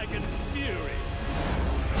dragon's fury.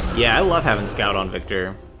 Yeah, I love having Scout on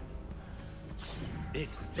Viktor.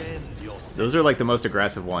 Extend your Those are like the most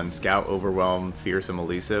aggressive ones. Scout, Overwhelm, Fearsome,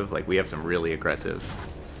 Elusive. Like, we have some really aggressive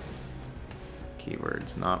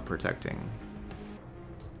keywords. Not protecting.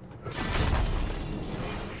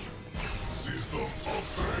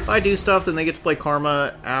 If I do stuff, then they get to play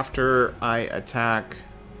Karma after I attack.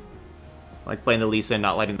 Like playing the Lee Sin,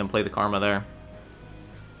 not letting them play the Karma there.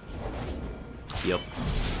 Yep.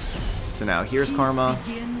 So now here's Karma.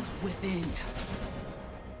 Begins within.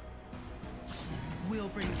 We'll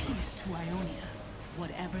bring peace to Ionia,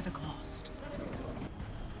 whatever the cost.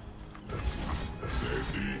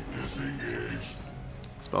 Safety disengaged.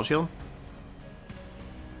 Spell Shield.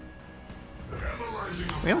 Analyzing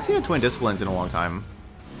We haven't seen a Twin Disciplines in a long time.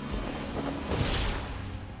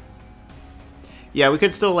 Yeah, we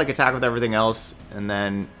could still like attack with everything else, and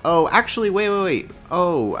then... Oh, actually, wait.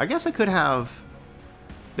 Oh, I guess I could have...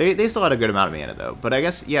 They still had a good amount of mana, though. But I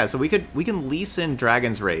guess, yeah, so we can Lee Sin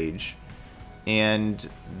Dragon's Rage, and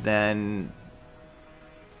then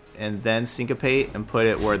Syncopate and put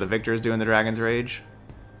it where the Viktor is doing the Dragon's Rage.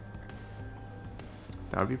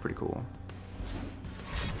 That would be pretty cool.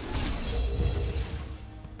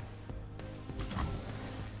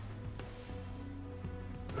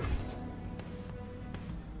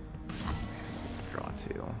 Draw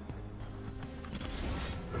 2.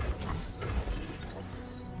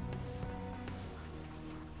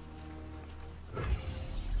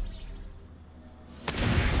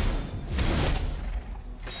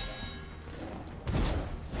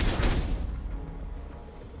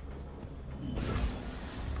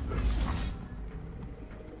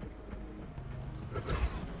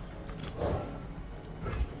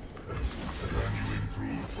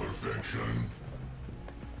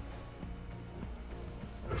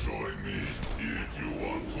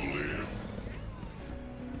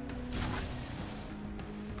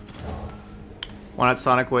 Why not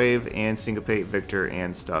Sonic Wave and Syncopate Viktor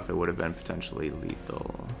and stuff? It would have been potentially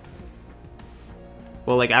lethal.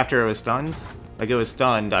 Well, like after it was stunned? Like it was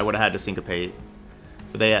stunned, I would have had to Syncopate.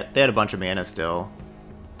 But they had a bunch of mana still.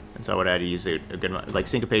 And so I would have had to use a good amount. Like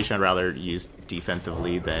Syncopation, I'd rather use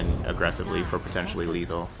defensively than aggressively for potentially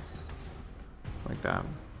lethal. Like that.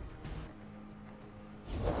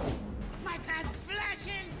 My past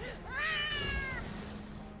flashes!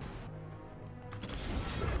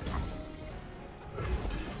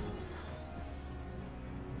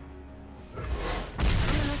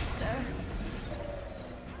 Master.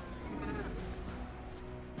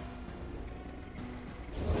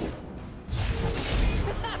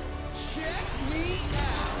 Check me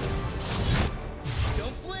out!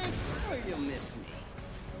 Don't blink or you'll miss me.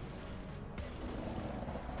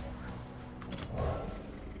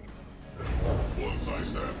 Once I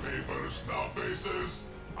stamp papers, now faces.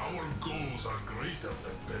 Our goals are greater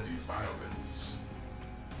than petty violence.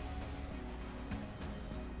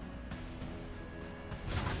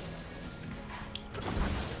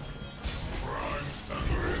 Prime and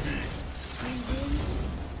ready. Breathe in,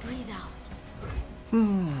 breathe out.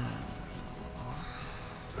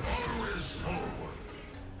 Always forward.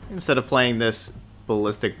 Instead of playing this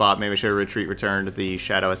ballistic bot, maybe I should have retreat returned the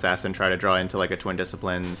Shadow Assassin, try to draw into like a Twin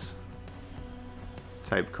Disciplines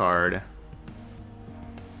type card.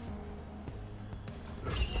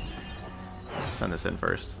 Send this in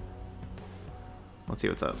first. Let's see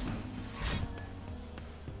what's up.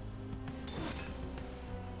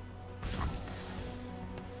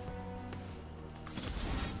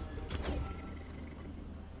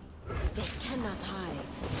 They cannot hide.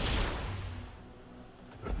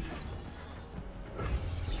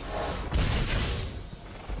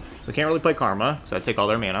 So I can't really play Karma, because I'd take all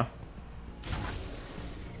their mana.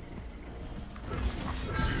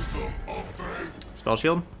 System upgrade. Spell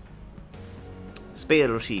Shield?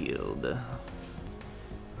 Spell Shield.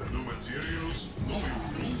 New materials, new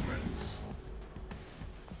improvements.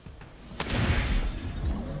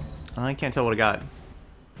 I can't tell what I got.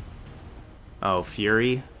 Oh,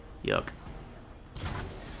 Fury? Yuck.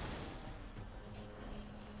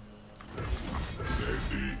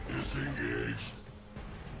 Safety is engaged.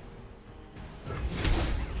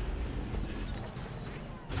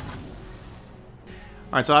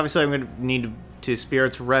 Alright, so obviously I'm going to need to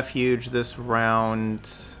Spirit's Refuge this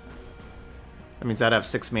round. That means I'd have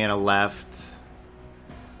 6 mana left.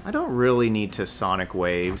 I don't really need to Sonic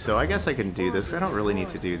Wave, so I guess I can do this. I don't really need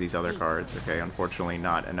to do these other cards. Okay, unfortunately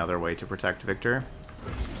not another way to protect Viktor.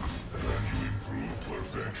 Can you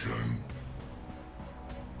improve perfection?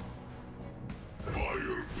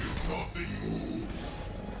 Fire if nothing moves.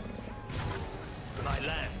 My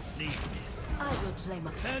lands need me. I will play my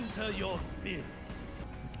Center your spirit.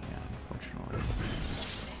 Yeah, unfortunately.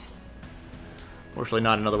 Fortunately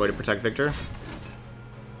not another way to protect Viktor.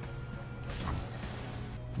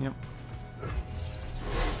 Yep.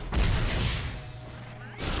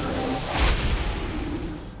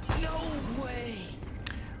 No way!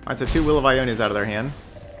 Alright, so 2 Will of Ionias out of their hand.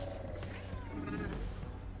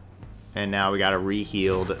 And now we got a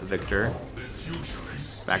re-healed Viktor. The future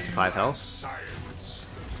is Back to 5 health. science.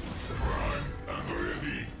 Prime and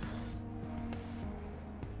ready.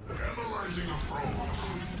 Analyzing approach.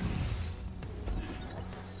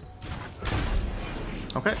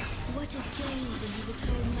 Okay. What is gained when you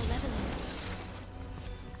return malevolence?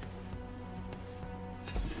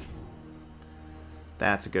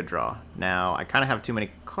 That's a good draw. Now, I kind of have too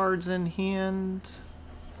many cards in hand.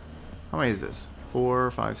 How many is this?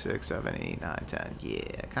 4, 5, 6, 7, 8, 9, 10. Yeah,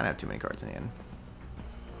 I kind of have too many cards in hand.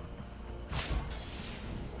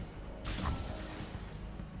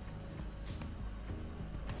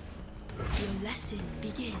 Your lesson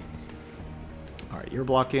begins. Alright, you're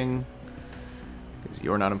blocking. Because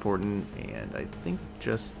you're not important. And I think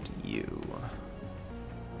just you.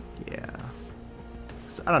 Yeah.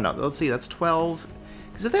 So, I don't know. Let's see, that's 12.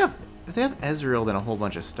 Because if they have Ezreal, then a whole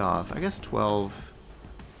bunch of stuff. I guess 12.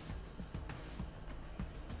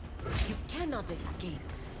 You cannot escape.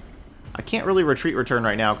 I can't really retreat return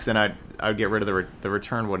right now, because then I'd get rid of the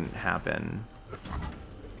return wouldn't happen.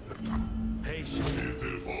 Patience.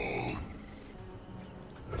 Pitiful.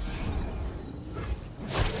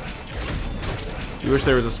 Do you wish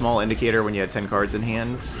there was a small indicator when you had 10 cards in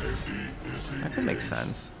hand? Safety is That could make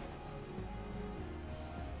sense.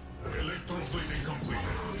 electroplating completed.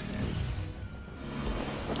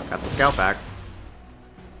 Got the scout back.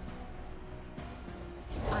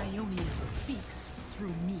 Ionia speaks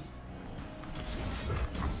through me.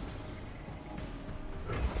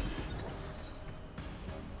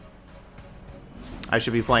 I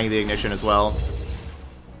should be playing the Ignition as well.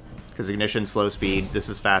 Because Ignition, slow speed. This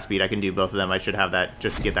is fast speed. I can do both of them. I should have that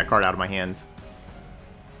just to get that card out of my hand.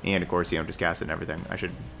 And of course, you know, just cast it and everything. I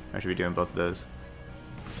should be doing both of those.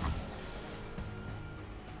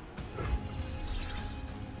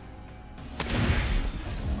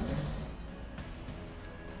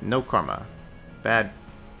 No karma. Bad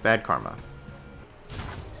karma.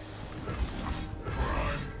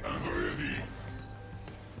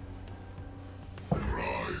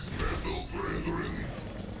 Rise, metal brethren.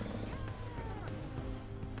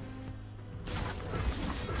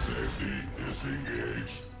 Safety is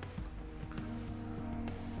engaged.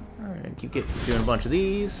 Alright, keep doing a bunch of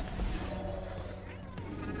these.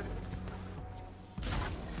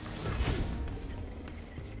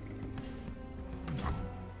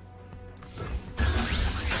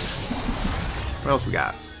 What else we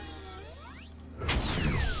got?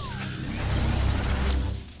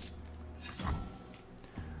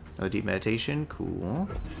 Another deep meditation, cool.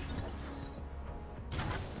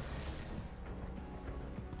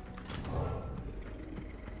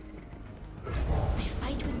 I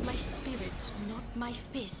fight with my spirit, not my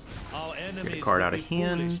fists. Our enemies Get a card will out of be foolish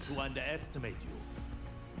hand. to underestimate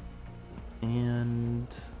you.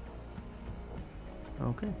 And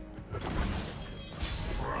okay.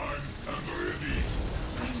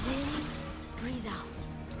 Breathe in, breathe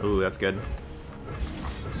out. Ooh, that's good.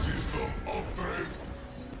 System upgrade.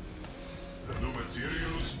 New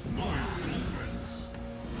materials, new improvements.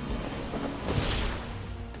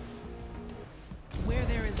 Where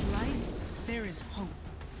there is life, there is hope.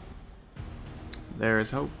 There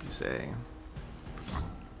is hope, you say.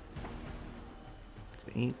 It's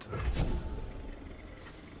 8.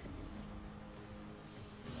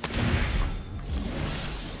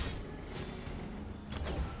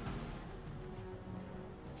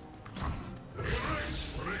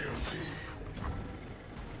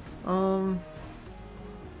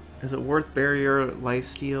 Is it worth barrier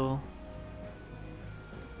lifesteal?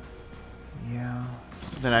 Yeah.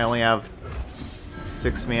 Then I only have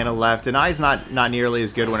 6 mana left. Deny's not nearly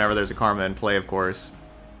as good whenever there's a karma in play, of course.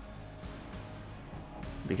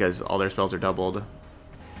 Because all their spells are doubled.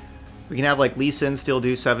 We can have like Lee Sin still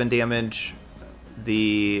do 7 damage.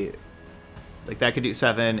 Like that could do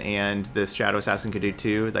 7 and this Shadow Assassin could do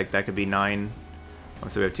 2. Like that could be 9.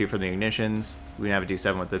 So we have 2 from the Ignitions. We can have it do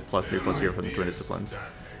 7 with the +3/+0 from the Twin Disciplines.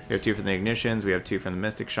 We have 2 from the Ignitions. We have 2 from the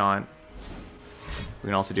Mystic Shot. We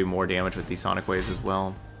can also do more damage with these Sonic Waves as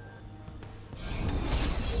well.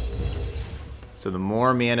 So the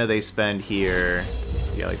more mana they spend here...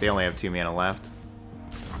 Yeah, like they only have 2 mana left.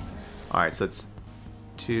 Alright, so it's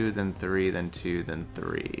 2, then 3, then 2, then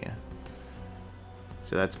 3.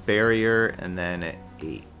 So that's Barrier, and then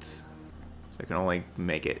 8. So I can only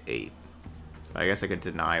make it 8. I guess I could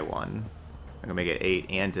deny 1. I can make it 8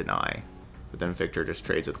 and deny. But then Viktor just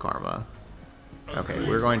trades with Karma. Okay,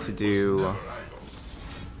 we're going to do...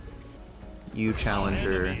 You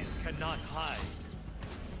Challenger. Enemies cannot hide.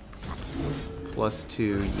 +2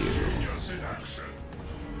 you. Yes, in action.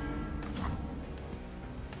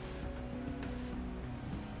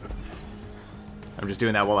 I'm just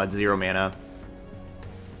doing that while at 0 mana.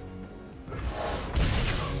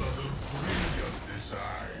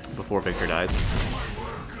 Before Viktor dies.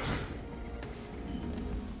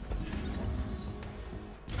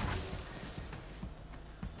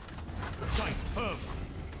 Strike firm.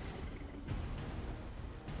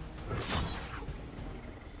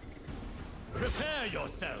 Prepare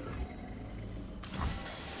yourself.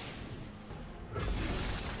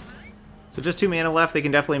 So just 2 mana left. They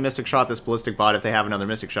can definitely Mystic Shot this Ballistic Bot if they have another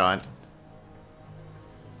Mystic Shot.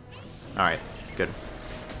 Alright, good.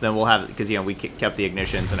 Then we'll have, because, you know, we kept the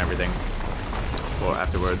Ignitions and everything for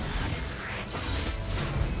afterwards.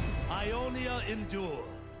 Ionia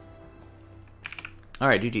endures.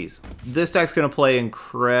 Alright, GG's. This deck's going to play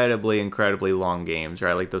incredibly long games,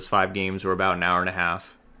 right? Like those 5 games were about an hour and a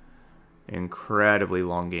half. Incredibly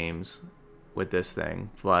long games with this thing.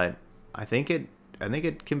 But I think it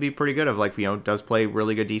can be pretty good. Of like, you know, does play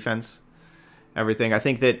really good defense, everything. I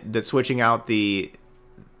think that switching out the,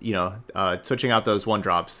 you know, switching out those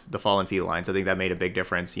 1-drops, the Fallen Felines, I think that made a big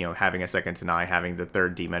difference. You know, having a second Deny, having the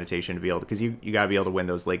 3rd Deep Meditation to be able to, because you got to be able to win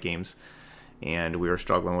those late games, and we were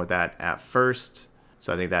struggling with that at first.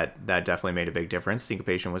 So I think that definitely made a big difference.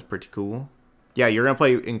 Syncopation was pretty cool. Yeah, you're gonna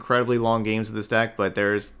play incredibly long games with this deck, but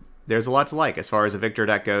there's a lot to like as far as a Viktor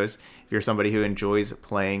deck goes. If you're somebody who enjoys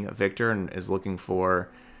playing Viktor and is looking for,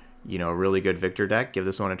 you know, a really good Viktor deck, give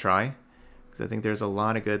this one a try, because I think there's a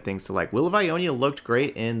lot of good things to like. Will of Ionia looked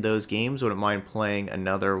great in those games. Wouldn't mind playing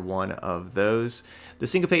another one of those. The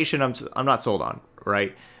Syncopation, I'm not sold on,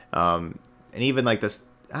 right? And even like this,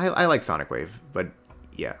 I like Sonic Wave, but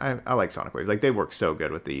yeah, I like Sonic Wave. Like, they work so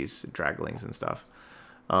good with these Draglings and stuff.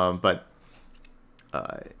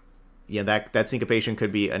 Yeah, that Syncopation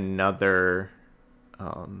could be another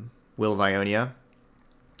Will of Ionia.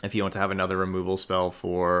 If you want to have another removal spell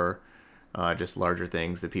for just larger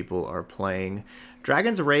things that people are playing.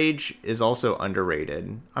 Dragon's Rage is also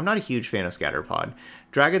underrated. I'm not a huge fan of Scatterpod.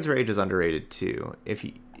 Dragon's Rage is underrated too. If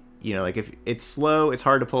you know, like, if it's slow, it's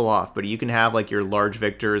hard to pull off, but you can have like your large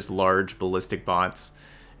Victors, large ballistic bots,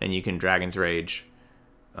 and you can Dragon's Rage,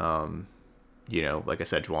 you know, like a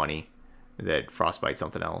Sejuani that frostbite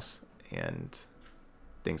something else and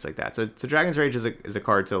things like that. So Dragon's Rage is a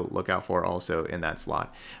card to look out for also in that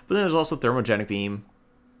slot. But then there's also Thermogenic Beam,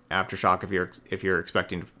 Aftershock if you're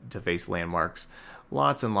expecting to face landmarks.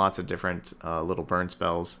 Lots and lots of different little burn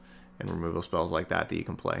spells and removal spells like that you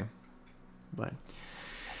can play. But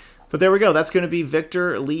there we go. That's going to be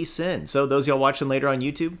Viktor Lee Sin. So those y'all watching later on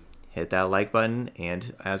YouTube, hit that like button.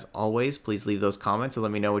 And as always, please leave those comments and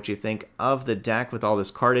let me know what you think of the deck with all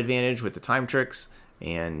this card advantage with the time tricks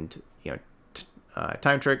and, you know,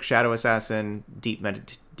 time trick, Shadow Assassin, deep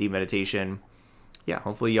meditation. Yeah,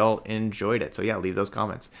 hopefully y'all enjoyed it. So yeah, leave those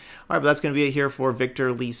comments. All right, but that's going to be it here for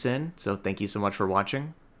Viktor Lee Sin. So thank you so much for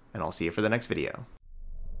watching, and I'll see you for the next video.